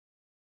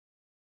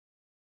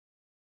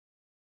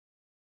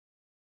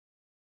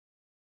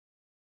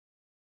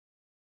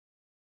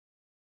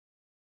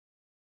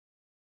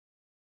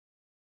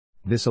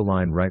This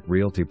Align Right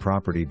Realty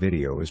property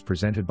video is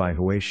presented by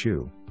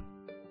WATERVIEW.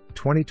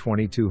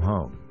 2022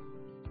 home.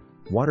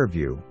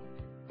 WATERVIEW.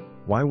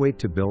 Why wait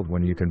to build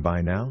when you can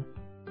buy now?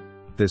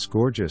 This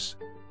gorgeous,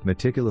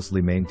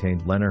 meticulously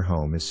maintained Lennar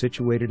home is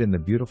situated in the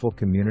beautiful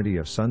community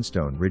of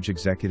Sunstone Ridge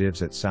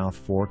Executives at South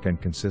Fork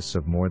and consists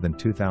of more than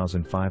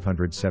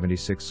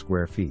 2,576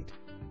 square feet.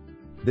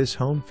 This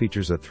home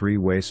features a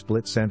 3-way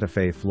split Santa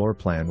Fe floor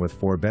plan with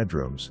 4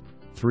 bedrooms,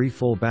 3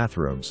 full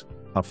bathrooms,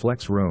 a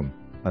flex room,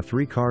 a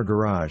 3-car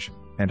garage,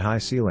 and high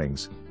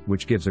ceilings,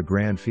 which gives a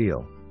grand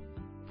feel.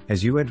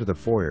 As you enter the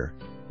foyer,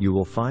 you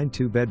will find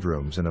 2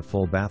 bedrooms and a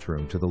full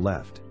bathroom to the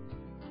left.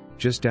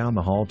 Just down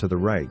the hall to the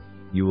right,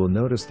 you will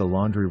notice the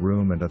laundry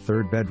room and a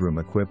 3rd bedroom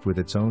equipped with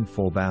its own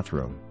full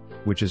bathroom,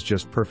 which is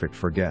just perfect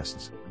for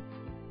guests.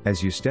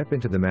 As you step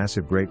into the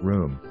massive great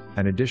room,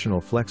 an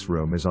additional flex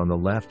room is on the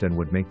left and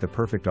would make the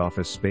perfect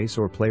office space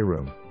or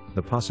playroom.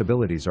 The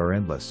possibilities are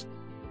endless.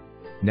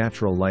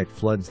 Natural light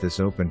floods this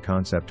open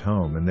concept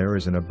home and there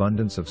is an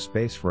abundance of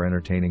space for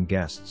entertaining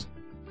guests.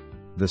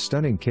 The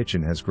stunning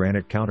kitchen has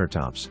granite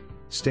countertops,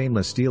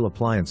 stainless steel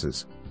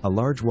appliances, a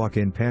large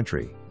walk-in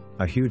pantry,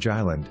 a huge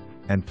island,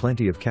 and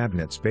plenty of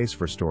cabinet space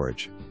for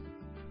storage.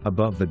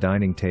 Above the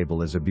dining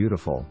table is a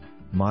beautiful,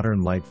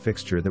 modern light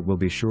fixture that will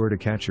be sure to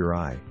catch your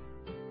eye.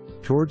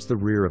 Towards the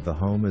rear of the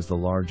home is the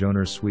large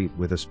owner's suite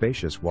with a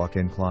spacious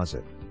walk-in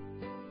closet.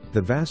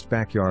 The vast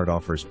backyard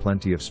offers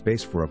plenty of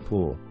space for a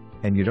pool,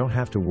 and you don't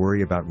have to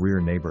worry about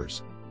rear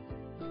neighbors.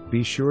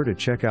 Be sure to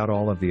check out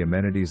all of the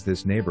amenities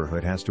this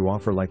neighborhood has to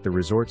offer, like the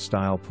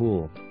resort-style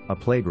pool, a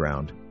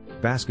playground,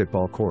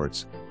 basketball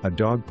courts, a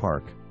dog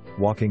park,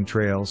 walking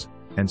trails,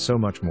 and so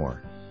much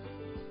more.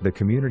 The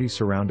community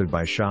surrounded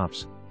by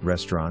shops,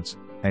 restaurants,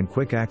 and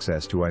quick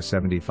access to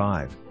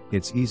I-75,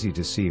 it's easy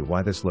to see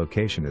why this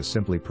location is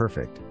simply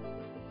perfect.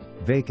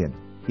 Vacant,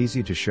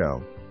 easy to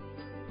show.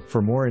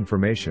 For more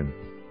information,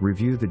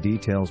 review the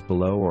details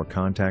below or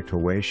contact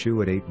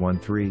WATERVIEW at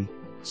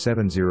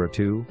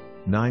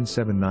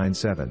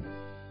 813-702-9797.